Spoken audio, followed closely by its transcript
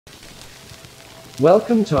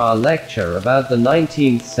Welcome to our lecture about the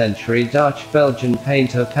 19th century Dutch-Belgian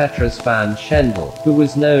painter Petrus van Schendel, who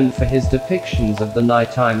was known for his depictions of the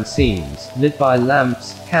nighttime scenes, lit by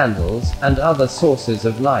lamps, candles, and other sources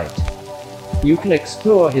of light. You can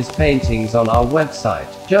explore his paintings on our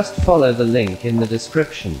website, just follow the link in the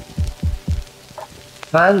description.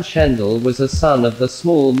 Van Schendel was a son of the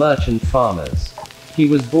small merchant farmers. He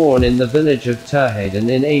was born in the village of Terheden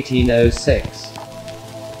in 1806.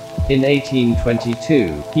 In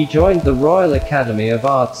 1822, he joined the Royal Academy of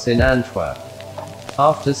Arts in Antwerp.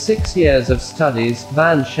 After 6 years of studies,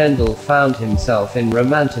 Van Schendel found himself in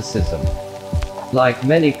Romanticism. Like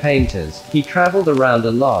many painters, he traveled around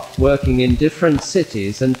a lot, working in different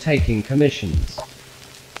cities and taking commissions.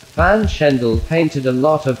 Van Schendel painted a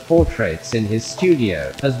lot of portraits in his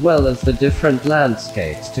studio, as well as the different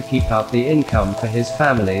landscapes to keep up the income for his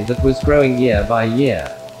family that was growing year by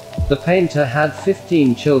year. The painter had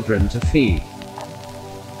 15 children to feed.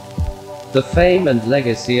 The fame and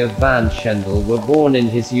legacy of Van Schendel were born in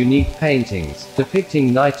his unique paintings,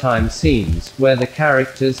 depicting nighttime scenes, where the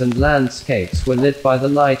characters and landscapes were lit by the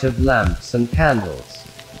light of lamps and candles.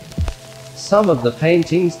 Some of the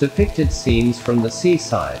paintings depicted scenes from the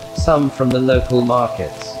seaside, some from the local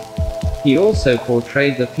markets. He also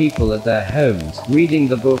portrayed the people at their homes, reading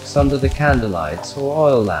the books under the candlelights or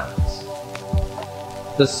oil lamps.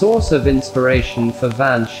 The source of inspiration for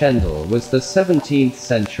Van Schendel was the 17th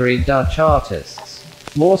century Dutch artists.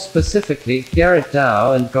 More specifically, Gerrit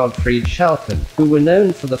Douw and Godfried Schalken, who were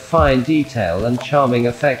known for the fine detail and charming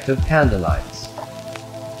effect of candlelights.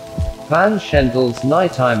 Van Schendel's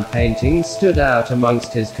nighttime paintings stood out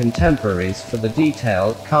amongst his contemporaries for the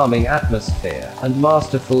detailed, calming atmosphere, and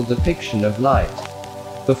masterful depiction of light.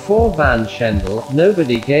 Before Van Schendel,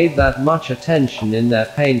 nobody gave that much attention in their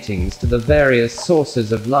paintings to the various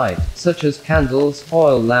sources of light, such as candles,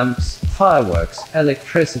 oil lamps, fireworks,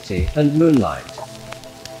 electricity, and moonlight.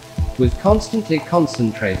 With constantly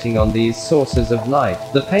concentrating on these sources of light,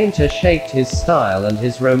 the painter shaped his style and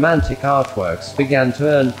his romantic artworks began to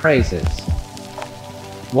earn praises.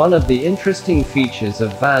 One of the interesting features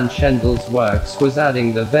of Van Schendel's works was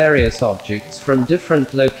adding the various objects from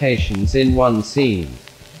different locations in one scene.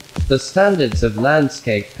 The standards of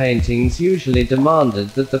landscape paintings usually demanded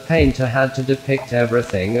that the painter had to depict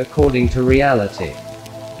everything according to reality.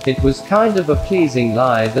 It was kind of a pleasing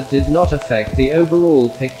lie that did not affect the overall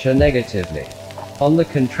picture negatively. On the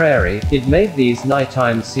contrary, it made these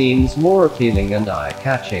nighttime scenes more appealing and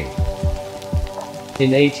eye-catching.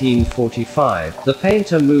 In 1845, the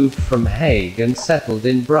painter moved from Hague and settled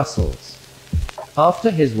in Brussels.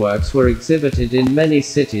 After his works were exhibited in many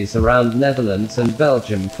cities around Netherlands and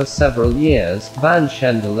Belgium for several years, Van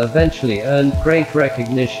Schendel eventually earned great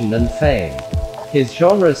recognition and fame. His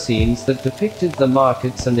genre scenes that depicted the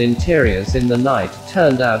markets and interiors in the night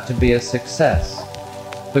turned out to be a success.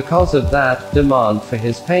 Because of that, demand for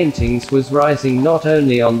his paintings was rising not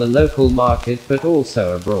only on the local market but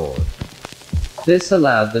also abroad. This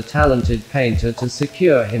allowed the talented painter to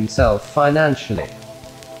secure himself financially.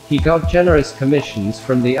 He got generous commissions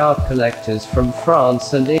from the art collectors from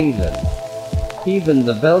France and England. Even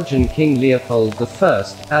the Belgian King Leopold I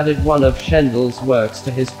added one of Schendel's works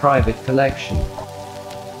to his private collection.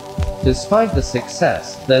 Despite the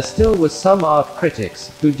success, there still was some art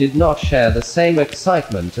critics who did not share the same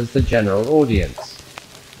excitement as the general audience.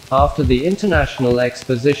 After the International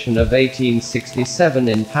Exposition of 1867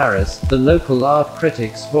 in Paris, the local art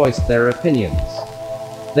critics voiced their opinions.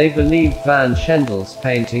 They believed Van Schendel's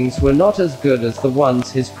paintings were not as good as the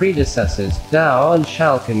ones his predecessors, Douw and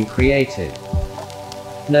Schalken, created.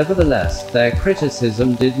 Nevertheless, their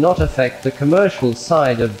criticism did not affect the commercial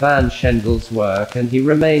side of Van Schendel's work, and he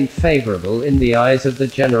remained favorable in the eyes of the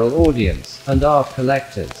general audience and art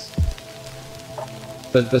collectors.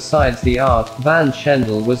 But besides the art, Van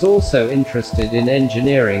Schendel was also interested in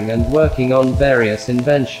engineering and working on various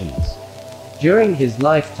inventions. During his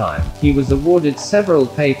lifetime, he was awarded several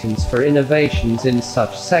patents for innovations in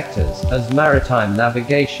such sectors as maritime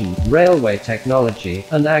navigation, railway technology,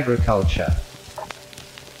 and agriculture.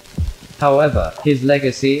 However, his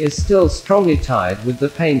legacy is still strongly tied with the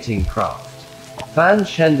painting craft. Van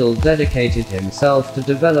Schendel dedicated himself to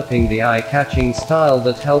developing the eye-catching style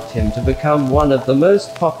that helped him to become one of the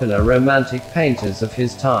most popular romantic painters of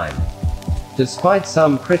his time. Despite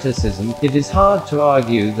some criticism, it is hard to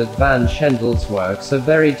argue that Van Schendel's works are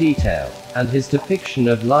very detailed, and his depiction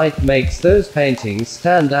of light makes those paintings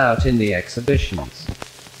stand out in the exhibitions.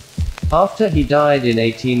 After he died in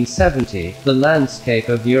 1870, the landscape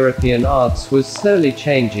of European arts was slowly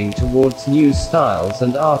changing towards new styles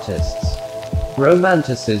and artists.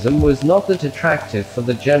 Romanticism was not that attractive for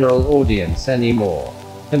the general audience anymore.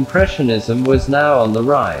 Impressionism was now on the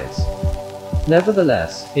rise.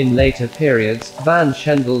 Nevertheless, in later periods, Van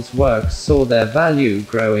Schendel's works saw their value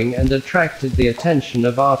growing and attracted the attention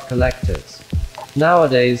of art collectors.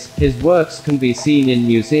 Nowadays, his works can be seen in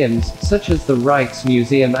museums, such as the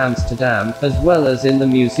Rijksmuseum Amsterdam, as well as in the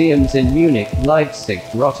museums in Munich, Leipzig,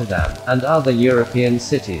 Rotterdam, and other European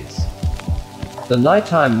cities. The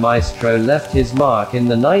nighttime maestro left his mark in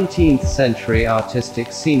the 19th century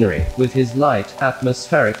artistic scenery, with his light,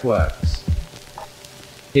 atmospheric works.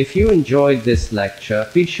 If you enjoyed this lecture,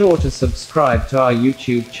 be sure to subscribe to our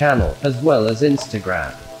YouTube channel, as well as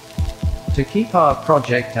Instagram. To keep our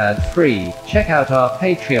project ad-free, check out our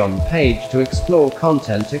Patreon page to explore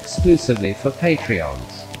content exclusively for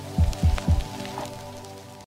Patreons.